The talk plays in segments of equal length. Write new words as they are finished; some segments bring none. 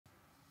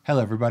Hello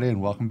everybody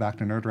and welcome back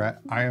to Nerd Rat.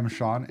 I am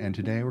Sean and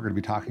today we're going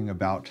to be talking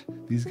about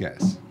these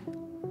guys.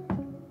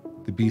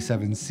 The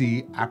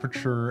B7c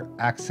Aputure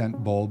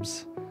Accent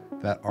Bulbs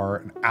that are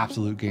an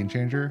absolute game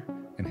changer,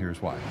 and here's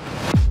why.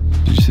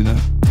 Did you see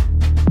that?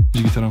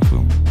 Did you get that on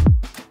film?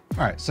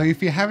 Alright, so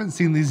if you haven't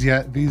seen these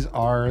yet, these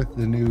are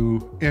the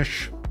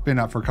new-ish, been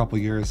up for a couple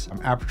years,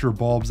 Aputure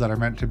bulbs that are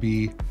meant to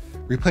be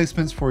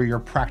replacements for your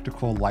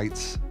practical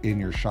lights in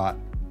your shot.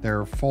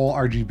 They're full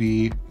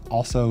RGB,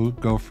 also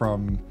go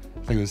from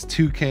I think it was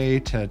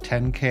 2K to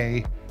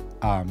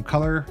 10K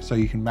color, so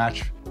you can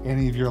match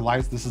any of your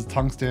lights. This is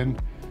tungsten,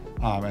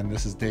 and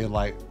this is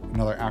daylight,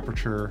 another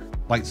Aputure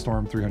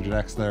Lightstorm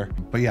 300X there.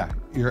 But yeah,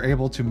 you're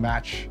able to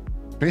match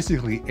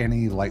basically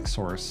any light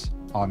source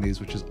on these,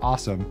 which is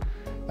awesome.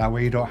 That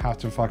way you don't have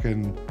to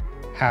fucking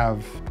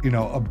have, you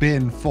know, a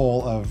bin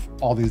full of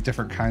all these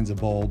different kinds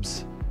of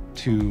bulbs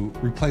to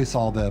replace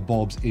all the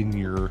bulbs in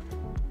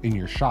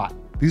your shot.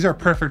 These are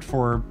perfect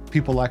for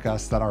people like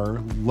us that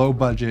are low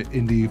budget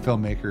indie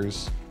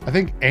filmmakers. I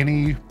think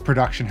any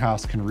production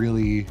house can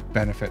really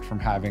benefit from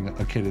having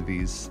a kit of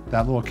these.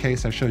 That little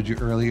case I showed you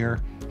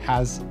earlier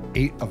has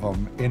 8 of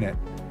them in it,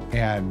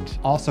 and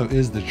also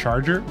is the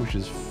charger, which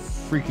is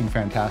freaking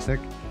fantastic.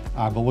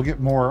 But we'll get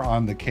more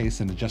on the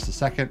case in just a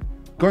second.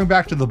 Going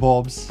back to the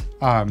bulbs,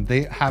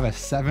 they have a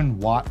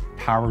 7-watt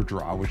power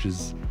draw, which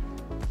is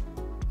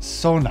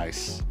so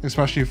nice,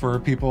 especially for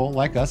people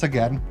like us,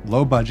 again,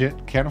 low budget,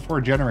 can't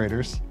afford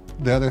generators.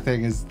 The other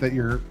thing is that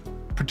you're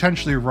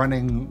potentially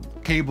running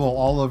cable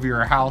all over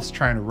your house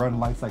trying to run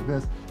lights like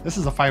this. This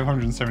is a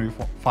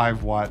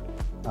 575 watt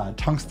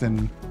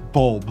tungsten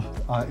bulb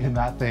in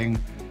that thing,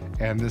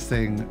 and this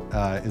thing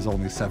is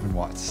only 7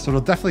 watts. So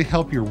it'll definitely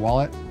help your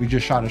wallet. We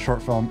just shot a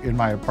short film in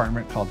my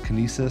apartment called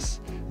Kinesis.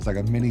 It's like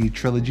a mini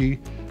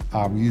trilogy.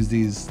 We use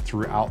these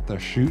throughout the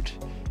shoot,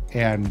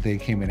 and they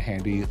came in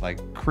handy like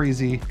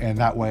crazy. And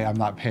that way I'm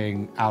not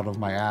paying out of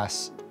my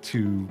ass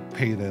to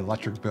pay the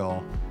electric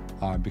bill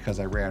because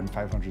I ran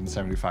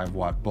 575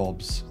 watt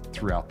bulbs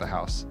throughout the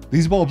house.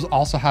 These bulbs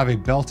also have a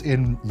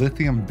built-in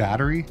lithium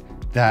battery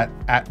that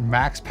at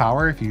max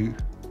power, if you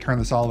turn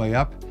this all the way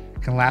up,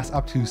 can last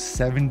up to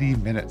 70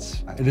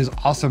 minutes. It is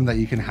awesome that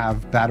you can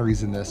have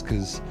batteries in this,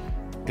 because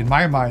in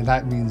my mind,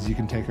 that means you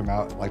can take them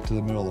out like to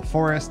the middle of the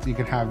forest. You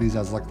can have these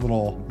as like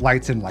little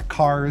lights in like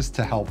cars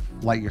to help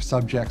light your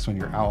subjects when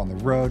you're out on the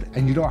road,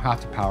 and you don't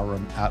have to power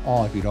them at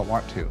all if you don't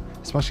want to.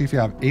 Especially if you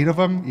have 8 of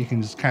them, you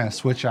can just kind of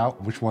switch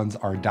out which ones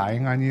are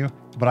dying on you.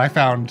 But I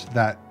found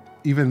that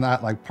even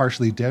that like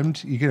partially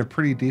dimmed, you get a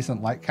pretty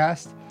decent light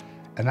cast,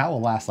 and that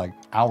will last like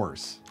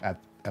hours at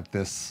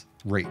this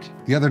rate.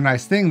 The other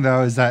nice thing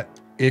though is that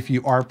if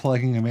you are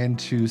plugging them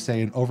into,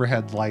 say, an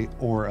overhead light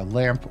or a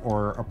lamp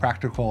or a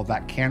practical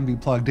that can be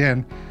plugged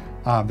in,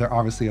 they're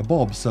obviously a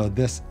bulb. So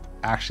this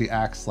actually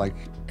acts like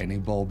any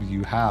bulb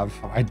you have.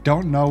 I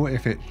don't know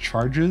if it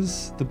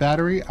charges the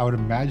battery. I would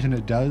imagine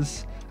it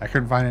does. I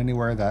couldn't find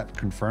anywhere that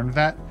confirmed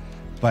that.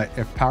 But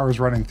if power is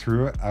running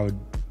through it, I would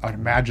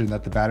imagine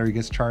that the battery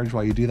gets charged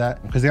while you do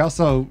that. Because they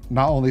also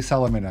not only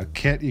sell them in a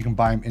kit, you can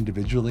buy them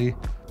individually.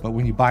 But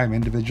when you buy them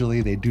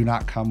individually, they do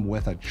not come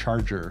with a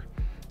charger.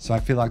 So I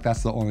feel like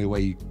that's the only way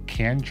you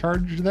can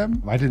charge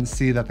them. I didn't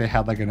see that they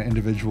had like an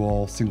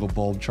individual single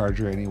bulb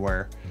charger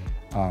anywhere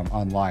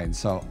online.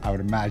 So I would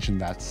imagine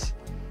that's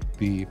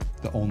the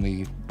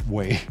only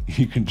way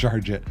you can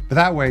charge it. But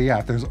that way, yeah,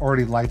 if there's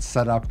already lights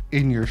set up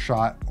in your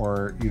shot,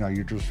 or you know,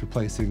 you're just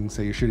replacing,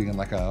 say you're shooting in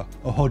like a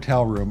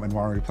hotel room and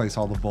want to replace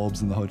all the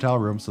bulbs in the hotel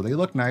room so they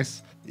look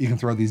nice, you can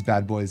throw these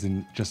bad boys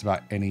in just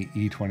about any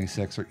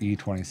E26 or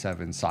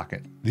E27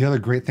 socket. The other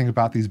great thing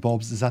about these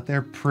bulbs is that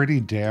they're pretty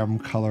damn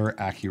color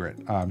accurate.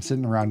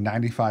 Sitting around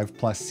 95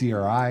 plus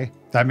CRI.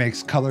 That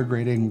makes color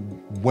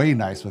grading way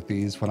nice with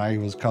these. When I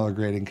was color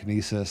grading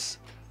Kinesis,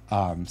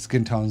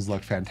 skin tones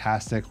look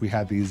fantastic. We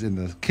had these in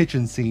the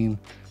kitchen scene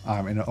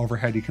in an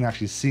overhead. You can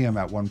actually see them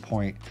at one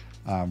point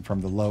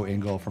from the low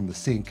angle from the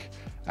sink.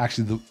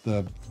 Actually,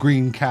 the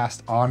green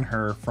cast on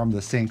her from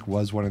the sink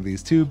was one of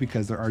these too,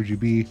 because they're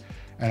RGB,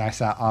 and I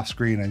sat off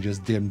screen and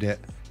just dimmed it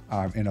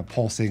in a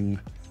pulsing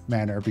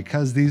manner,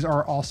 because these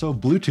are also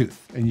Bluetooth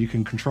and you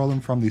can control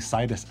them from the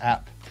Sidus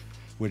app,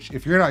 which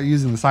if you're not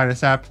using the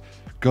Sidus app,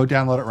 go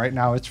download it right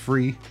now. It's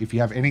free. If you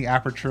have any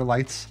Aputure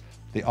lights,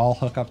 they all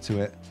hook up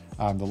to it.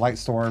 The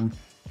Lightstorm,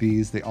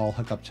 they all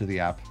hook up to the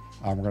app.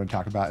 We're going to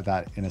talk about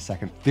that in a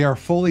second. They are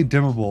fully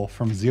dimmable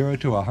from 0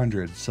 to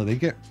 100, so they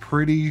get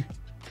pretty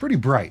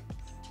bright,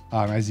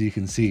 as you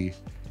can see.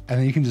 And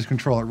then you can just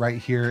control it right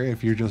here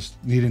if you're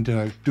just needing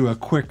to do a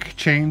quick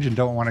change and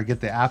don't want to get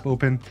the app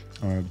open.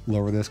 I'm going to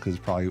lower this because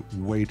it's probably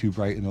way too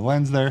bright in the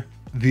lens there.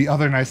 The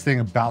other nice thing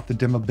about the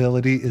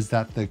dimmability is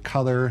that the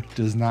color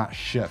does not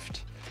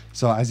shift.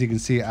 So as you can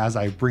see, as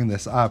I bring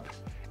this up,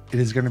 it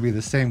is going to be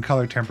the same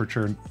color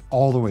temperature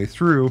all the way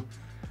through.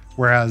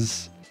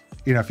 Whereas,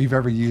 you know, if you've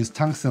ever used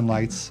tungsten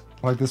lights,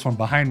 like this one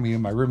behind me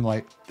in my rim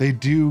light, they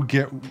do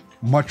get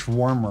much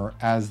warmer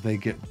as they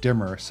get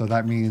dimmer. So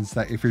that means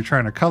that if you're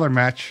trying to color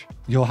match,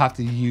 you'll have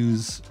to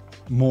use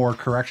more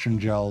correction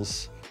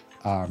gels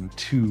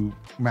to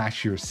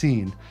match your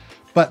scene.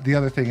 But the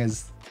other thing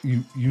is,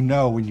 you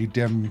know when you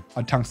dim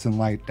a tungsten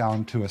light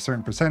down to a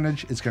certain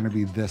percentage, it's going to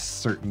be this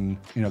certain,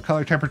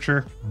 color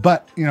temperature.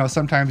 But,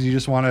 sometimes you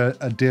just want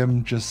a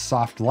dim, just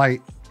soft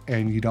light,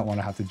 and you don't want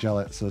to have to gel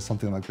it. So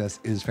something like this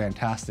is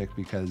fantastic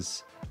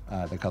because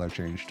the color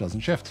change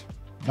doesn't shift.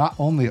 Not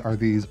only are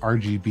these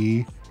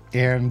RGB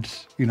and,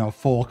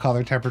 full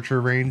color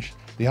temperature range,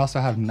 they also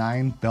have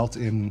 9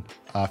 built-in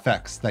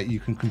effects that you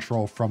can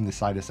control from the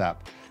Sidus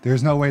app.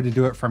 There's no way to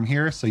do it from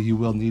here, so you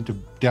will need to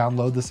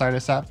download the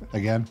Sidus app.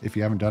 Again, if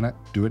you haven't done it,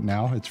 do it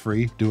now. It's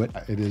free. Do it.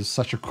 It is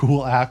such a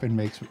cool app and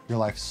makes your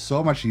life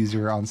so much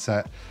easier on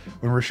set.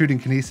 When we're shooting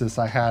Kinesis,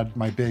 I had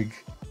my big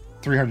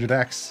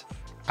 300X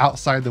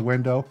outside the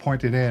window,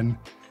 pointed in,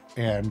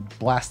 and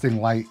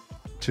blasting light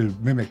to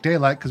mimic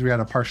daylight because we had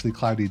a partially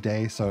cloudy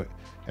day. So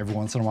every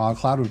once in a while, a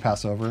cloud would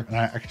pass over, and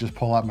I could just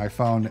pull out my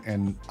phone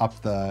and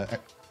up the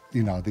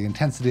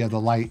intensity of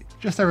the light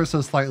just ever so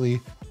slightly,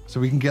 so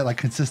we can get like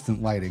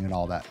consistent lighting and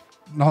all that.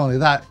 Not only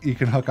that, you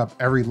can hook up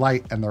every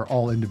light and they're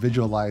all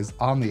individualized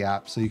on the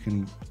app, so you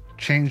can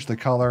change the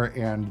color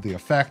and the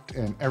effect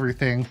and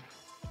everything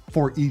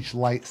for each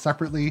light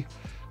separately.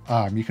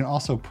 You can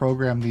also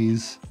program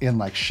these in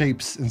like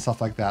shapes and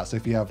stuff like that. So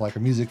if you have like a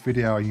music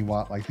video and you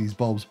want like these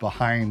bulbs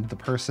behind the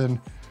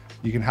person,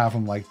 you can have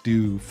them like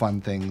do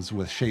fun things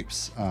with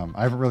shapes.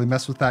 I haven't really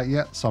messed with that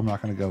yet, so I'm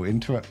not going to go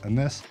into it in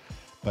this.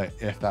 But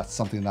if that's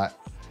something that,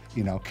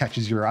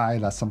 catches your eye,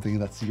 that's something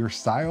that's your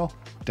style,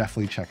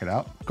 definitely check it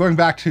out. Going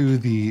back to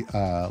the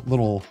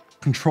little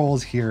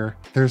controls here,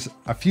 there's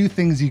a few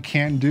things you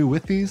can do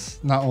with these.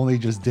 Not only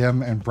just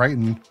dim and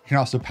brighten, you can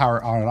also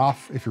power on and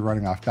off if you're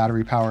running off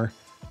battery power.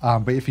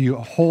 But if you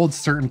hold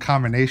certain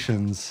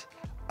combinations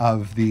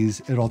of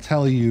these, it'll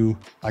tell you,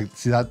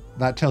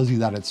 that tells you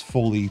that it's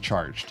fully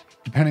charged.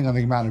 Depending on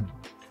the amount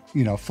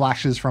of,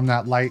 flashes from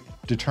that light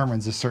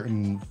determines a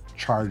certain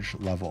charge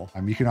level.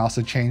 You can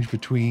also change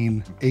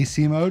between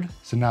AC mode.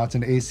 So now it's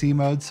in AC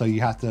mode, so you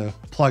have to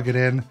plug it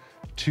in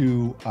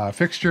to a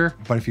fixture.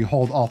 But if you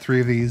hold all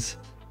 3 of these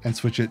and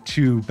switch it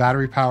to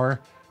battery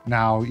power,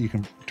 now you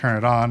can turn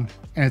it on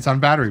and it's on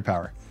battery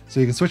power. So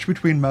you can switch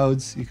between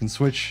modes, you can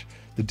switch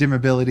the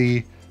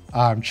dimmability,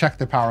 check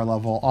the power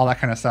level, all that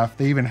kind of stuff.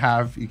 They even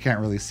have, you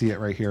can't really see it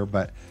right here,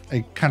 but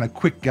a kind of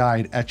quick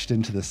guide etched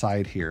into the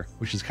side here,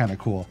 which is kind of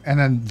cool. And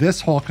then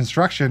this whole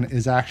construction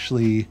is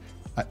actually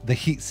the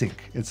heat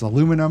sink. It's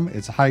aluminum,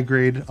 it's high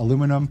grade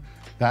aluminum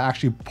that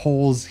actually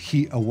pulls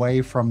heat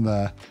away from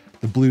the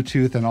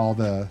Bluetooth and all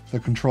the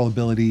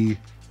controllability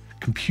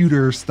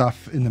computer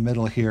stuff in the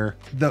middle here.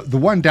 The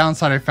one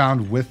downside I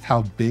found with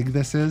how big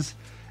this is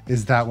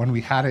that when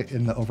we had it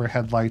in the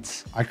overhead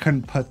lights, I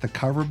couldn't put the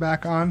cover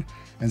back on.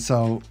 And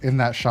so in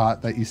that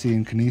shot that you see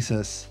in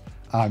Kinesis,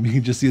 you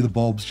can just see the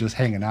bulbs just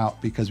hanging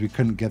out because we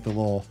couldn't get the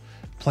little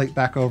plate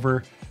back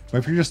over. But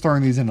if you're just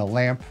throwing these in a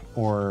lamp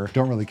or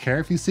don't really care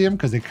if you see them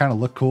because they kind of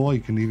look cool, you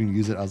can even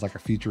use it as like a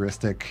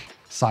futuristic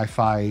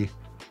sci-fi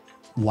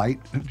light,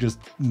 just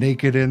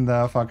naked in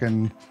the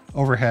fucking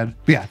overhead.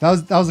 But yeah,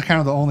 that was kind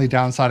of the only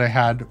downside I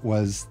had,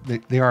 was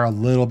they are a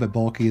little bit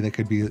bulky. They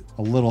could be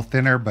a little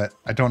thinner, but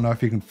I don't know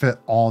if you can fit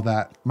all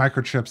that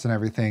microchips and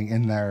everything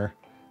in there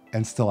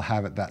and still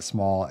have it that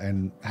small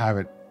and have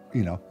it,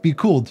 be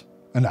cooled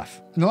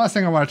enough. And the last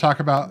thing I want to talk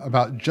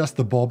about just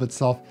the bulb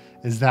itself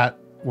is that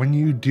when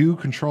you do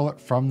control it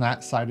from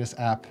that Sidus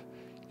app,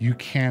 you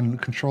can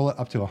control it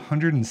up to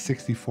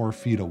 164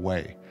 feet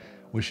away,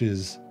 which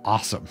is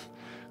awesome.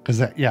 Because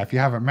if you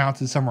have it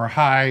mounted somewhere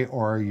high,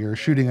 or you're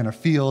shooting in a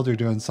field or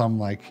doing some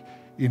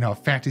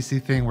fantasy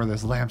thing where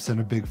there's lamps in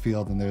a big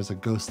field and there's a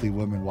ghostly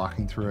woman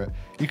walking through it,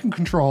 you can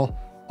control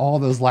all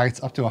those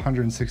lights up to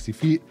 160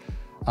 feet.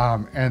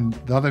 And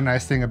the other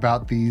nice thing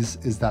about these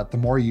is that the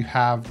more you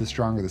have, the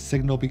stronger the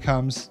signal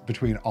becomes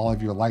between all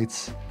of your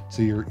lights.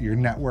 So your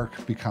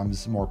network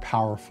becomes more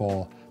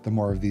powerful the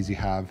more of these you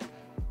have.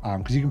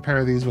 Because you can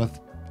pair these with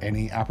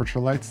any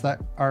Aputure lights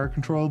that are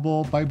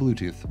controllable by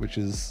Bluetooth, which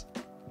is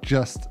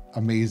just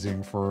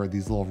amazing for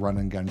these little run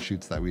and gun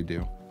shoots that we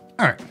do.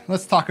 All right,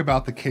 let's talk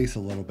about the case a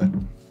little bit.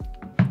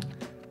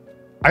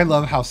 I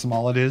love how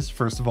small it is.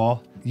 First of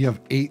all, you have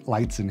 8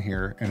 lights in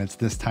here and it's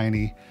this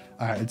tiny.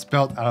 It's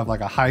built out of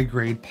like a high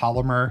grade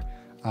polymer.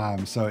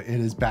 So it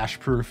is bash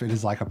proof. It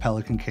is like a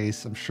Pelican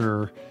case. I'm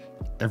sure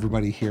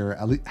everybody here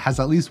has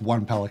at least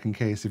one Pelican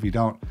case. If you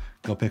don't,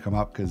 go pick them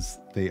up because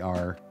they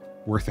are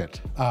worth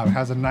it. It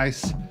has a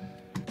nice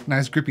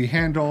grippy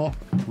handle,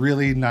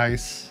 really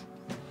nice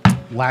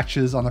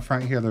latches on the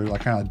front here. They're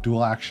like kind of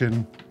dual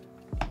action,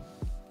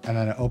 and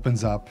then it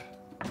opens up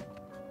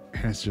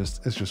and it's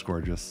just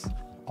gorgeous.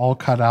 All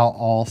cut out,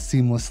 all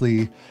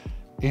seamlessly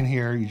in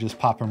here. You just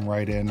pop them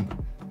right in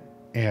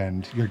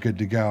and you're good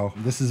to go.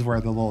 This is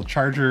where the little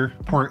charger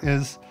port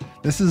is.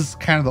 This is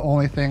kind of the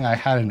only thing I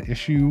had an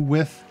issue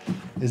with,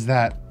 is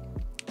that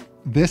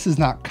this is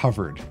not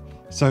covered.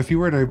 So if you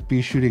were to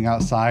be shooting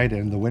outside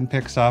and the wind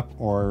picks up,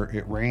 or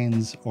it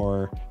rains,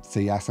 or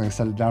say you accidentally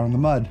set it down in the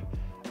mud,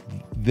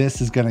 this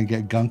is gonna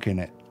get gunk in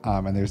it.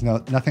 And there's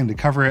nothing to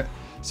cover it.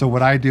 So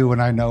what I do when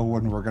I know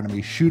when we're going to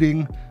be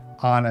shooting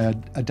on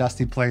a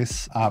dusty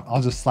place,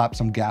 I'll just slap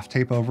some gaff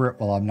tape over it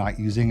while I'm not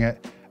using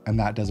it. And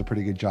that does a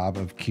pretty good job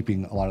of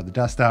keeping a lot of the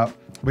dust out.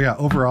 But yeah,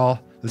 overall,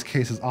 this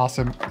case is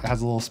awesome. It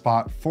has a little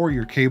spot for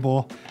your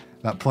cable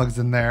that plugs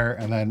in there.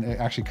 And then it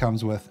actually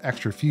comes with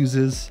extra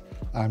fuses,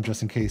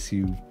 just in case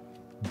you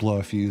blow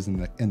a fuse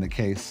in the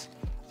case.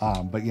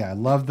 But yeah, I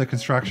love the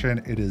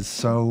construction. It is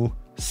so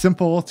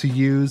simple to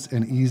use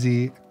and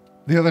easy.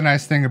 The other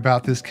nice thing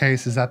about this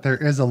case is that there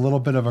is a little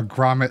bit of a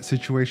grommet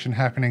situation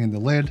happening in the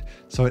lid,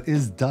 so it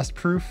is dust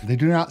proof. They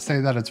do not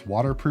say that it's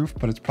waterproof,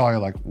 but it's probably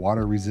like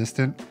water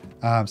resistant.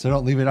 So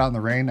don't leave it out in the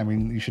rain. I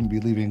mean, you shouldn't be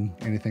leaving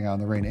anything out in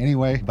the rain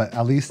anyway, but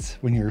at least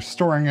when you're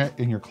storing it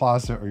in your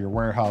closet or your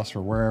warehouse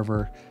or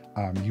wherever,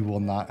 you will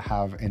not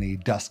have any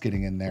dust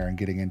getting in there and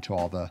getting into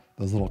all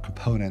those little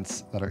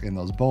components that are in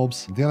those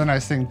bulbs. The other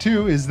nice thing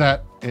too is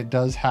that it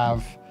does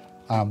have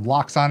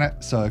locks on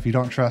it. So if you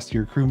don't trust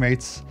your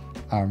crewmates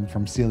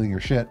from stealing your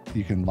shit,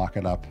 you can lock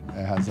it up.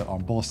 It has it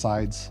on both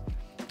sides.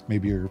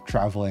 Maybe you're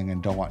traveling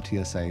and don't want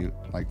TSA,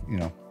 like, you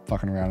know,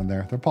 fucking around in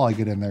there. They'll probably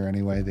get in there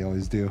anyway. They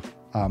always do.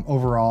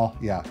 Overall,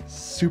 yeah,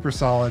 super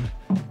solid.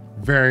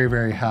 Very,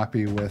 very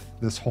happy with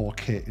this whole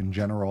kit in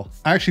general.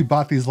 I actually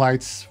bought these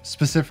lights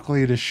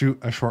specifically to shoot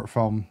a short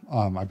film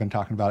I've been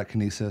talking about at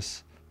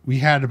Kinesis. We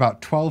had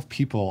about 12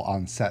 people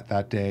on set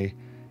that day,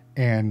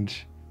 and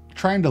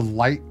trying to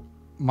light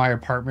my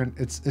apartment,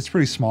 it's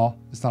pretty small.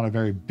 It's not a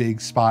very big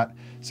spot.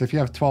 So if you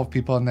have 12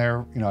 people in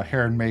there, you know,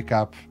 hair and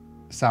makeup,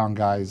 sound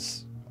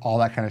guys, all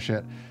that kind of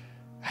shit,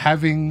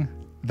 having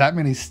that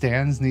many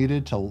stands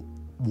needed to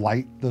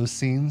light those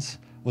scenes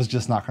was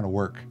just not going to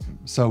work.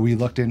 So we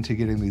looked into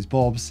getting these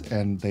bulbs,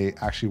 and they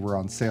actually were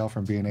on sale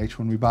from B&H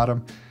when we bought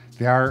them.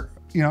 They are,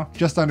 you know,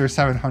 just under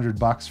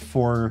 $700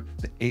 for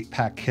the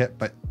 8-pack kit,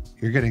 but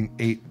you're getting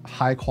 8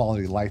 high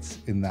quality lights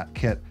in that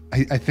kit.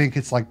 I think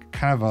it's like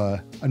kind of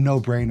a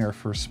no-brainer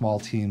for small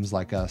teams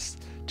like us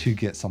to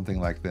get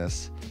something like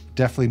this.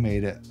 Definitely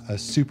made it a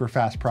super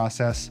fast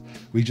process.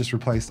 We just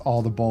replaced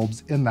all the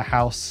bulbs in the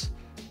house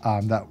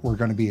that were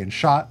going to be in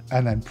shot,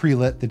 and then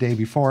pre-lit the day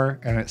before,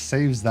 and it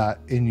saves that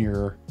in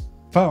your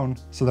phone.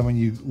 So then when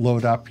you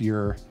load up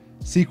your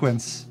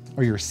sequence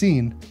or your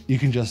scene, you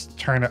can just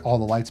turn all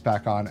the lights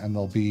back on and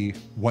they'll be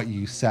what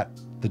you set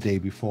the day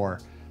before.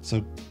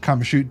 So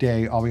come shoot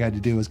day, all we had to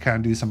do was kind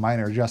of do some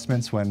minor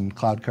adjustments when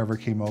cloud cover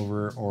came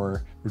over,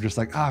 or we're just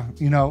like,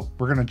 you know,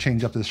 we're going to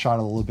change up this shot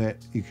a little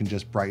bit. You can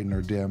just brighten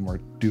or dim or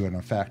do an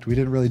effect. We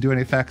didn't really do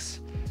any effects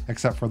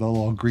except for the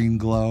little green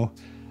glow,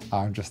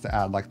 just to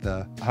add like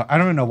I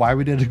don't even know why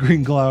we did a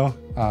green glow.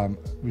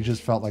 We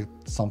just felt like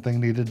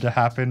something needed to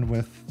happen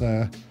with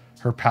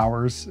her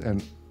powers,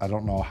 and I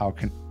don't know how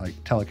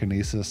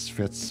telekinesis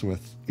fits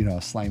with, you know,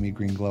 a slimy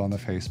green glow on the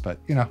face, but,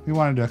 you know, we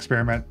wanted to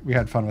experiment. We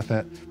had fun with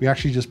it. We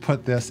actually just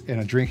put this in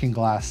a drinking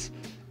glass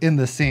in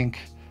the sink,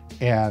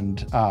 and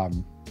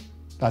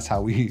that's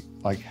how we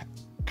like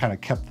kind of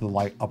kept the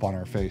light up on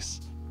our face.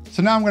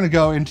 So now I'm going to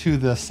go into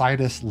the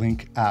Sidus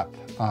Link app.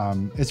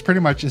 It's pretty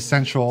much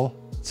essential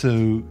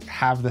to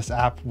have this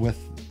app with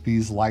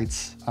these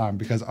lights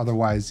because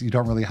otherwise you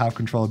don't really have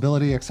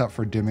controllability except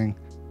for dimming.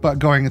 But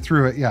going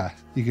through it, yeah,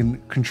 you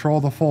can control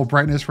the full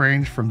brightness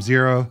range from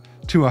 0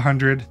 to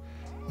 100.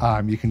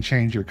 You can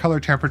change your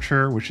color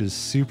temperature, which is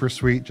super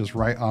sweet, just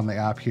right on the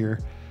app here,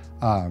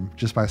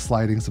 just by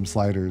sliding some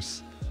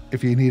sliders.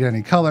 If you need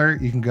any color,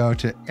 you can go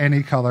to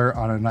any color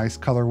on a nice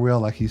color wheel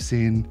like you've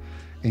seen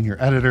in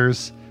your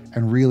editors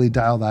and really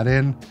dial that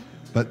in.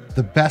 But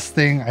the best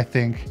thing, I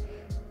think,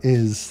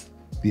 is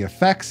the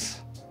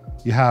effects.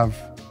 You have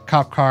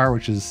cop car,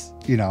 which is,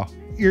 you know,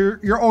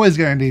 you're always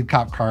gonna need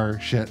cop car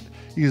shit.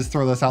 You just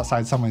throw this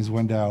outside somebody's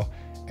window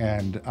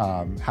and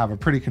have a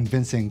pretty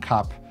convincing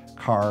cop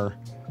car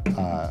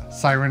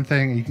siren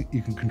thing.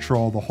 You can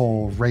control the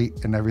whole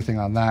rate and everything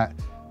on that,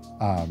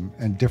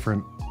 and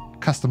different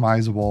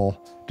customizable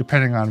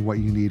depending on what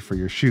you need for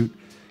your shoot.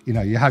 You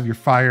know, you have your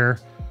fire,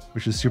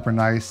 which is super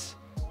nice.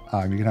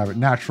 You can have it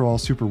natural,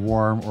 super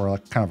warm, or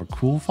like kind of a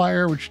cool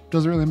fire, which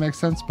doesn't really make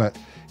sense, but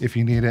if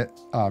you need it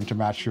to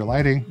match your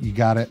lighting, you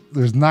got it.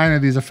 There's 9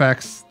 of these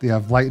effects. They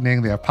have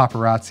lightning, they have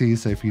paparazzi,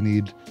 so if you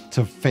need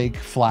to fake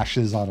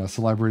flashes on a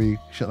celebrity,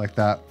 shit like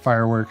that,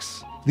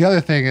 fireworks. The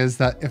other thing is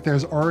that if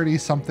there's already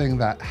something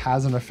that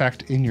has an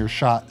effect in your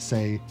shot,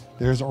 say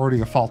there's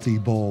already a faulty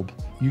bulb,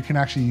 you can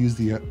actually use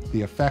the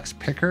effects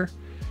picker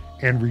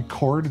and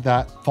record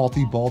that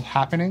faulty bulb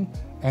happening,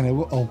 and it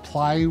will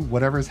apply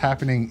whatever's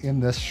happening in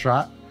this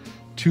shot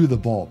to the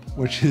bulb,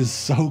 which is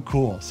so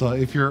cool. So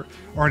if you're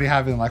already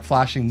having like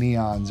flashing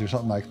neons or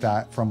something like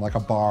that from like a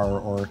bar,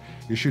 or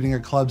you're shooting a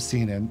club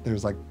scene and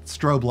there's like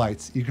strobe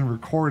lights, you can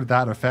record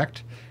that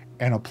effect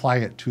and apply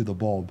it to the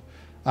bulb.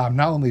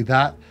 Not only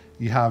that,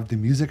 you have the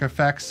music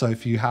effects. So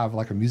if you have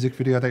like a music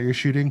video that you're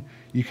shooting,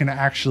 you can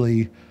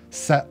actually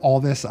set all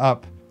this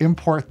up,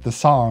 import the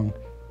song,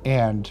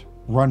 and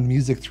run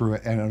music through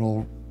it, and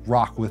it'll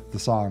rock with the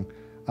song.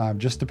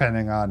 Just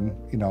depending on,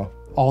 you know,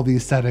 all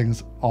these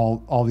settings,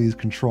 all these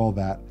control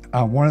that.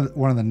 One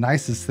of the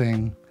nicest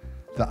thing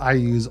that I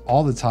use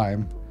all the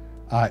time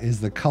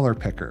is the color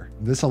picker.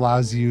 This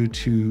allows you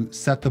to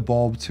set the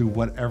bulb to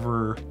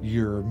whatever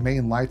your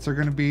main lights are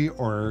going to be,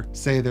 or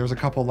say there's a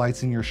couple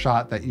lights in your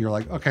shot that you're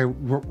like, okay,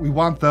 we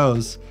want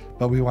those,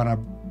 but we want to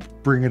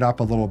bring it up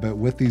a little bit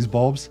with these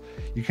bulbs.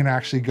 You can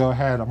actually go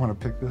ahead, I'm going to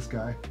pick this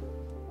guy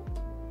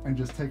and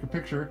just take a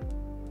picture.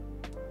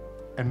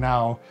 And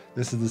now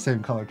this is the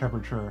same color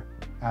temperature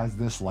as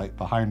this light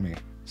behind me.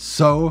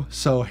 So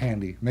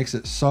handy. Makes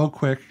it so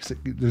quick.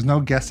 There's no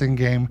guessing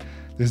game.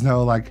 There's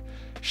no like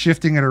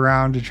shifting it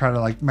around to try to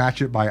like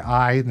match it by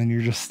eye, and then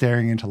you're just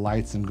staring into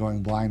lights and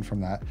going blind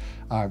from that.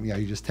 Yeah,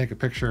 you just take a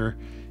picture,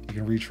 you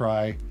can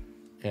retry,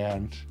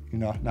 and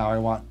now I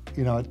want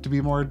it to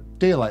be more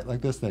daylight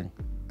like this thing,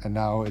 and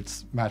now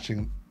it's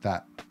matching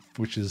that,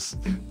 which is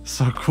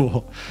so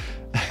cool.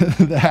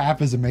 The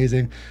app is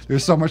amazing.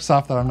 There's so much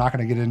stuff that I'm not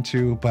going to get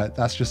into, but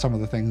that's just some of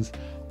the things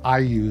I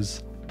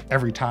use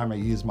every time I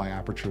use my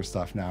Aputure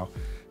stuff now.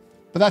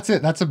 But that's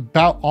it. That's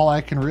about all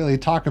I can really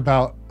talk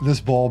about this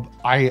bulb.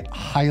 I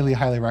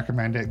highly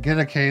recommend it. Get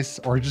a case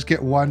or just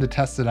get one to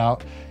test it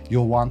out.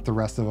 You'll want the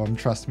rest of them,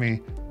 trust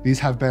me. These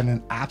have been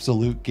an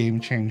absolute game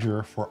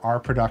changer for our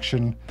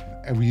production,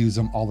 and we use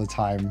them all the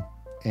time,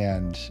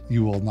 and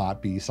you will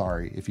not be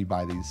sorry if you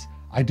buy these.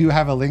 I do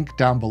have a link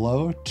down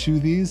below to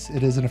these.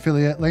 It is an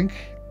affiliate link.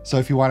 So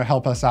if you want to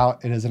help us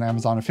out, it is an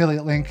Amazon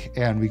affiliate link,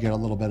 and we get a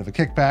little bit of a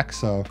kickback.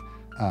 So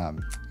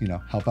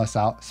help us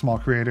out. Small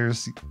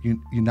creators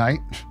unite.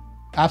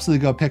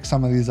 Absolutely go pick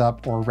some of these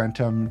up or rent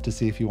them to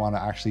see if you want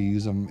to actually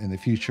use them in the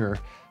future.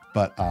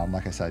 But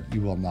like I said,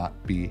 you will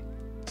not be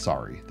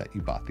sorry that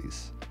you bought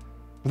these.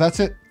 But that's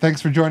it.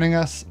 Thanks for joining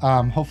us.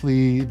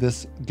 Hopefully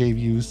this gave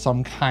you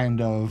some kind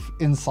of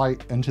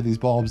insight into these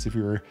bulbs if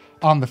you're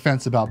on the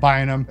fence about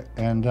buying them,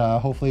 and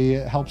hopefully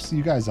it helps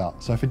you guys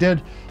out. So if it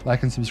did,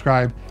 like and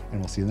subscribe, and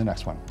we'll see you in the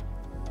next one.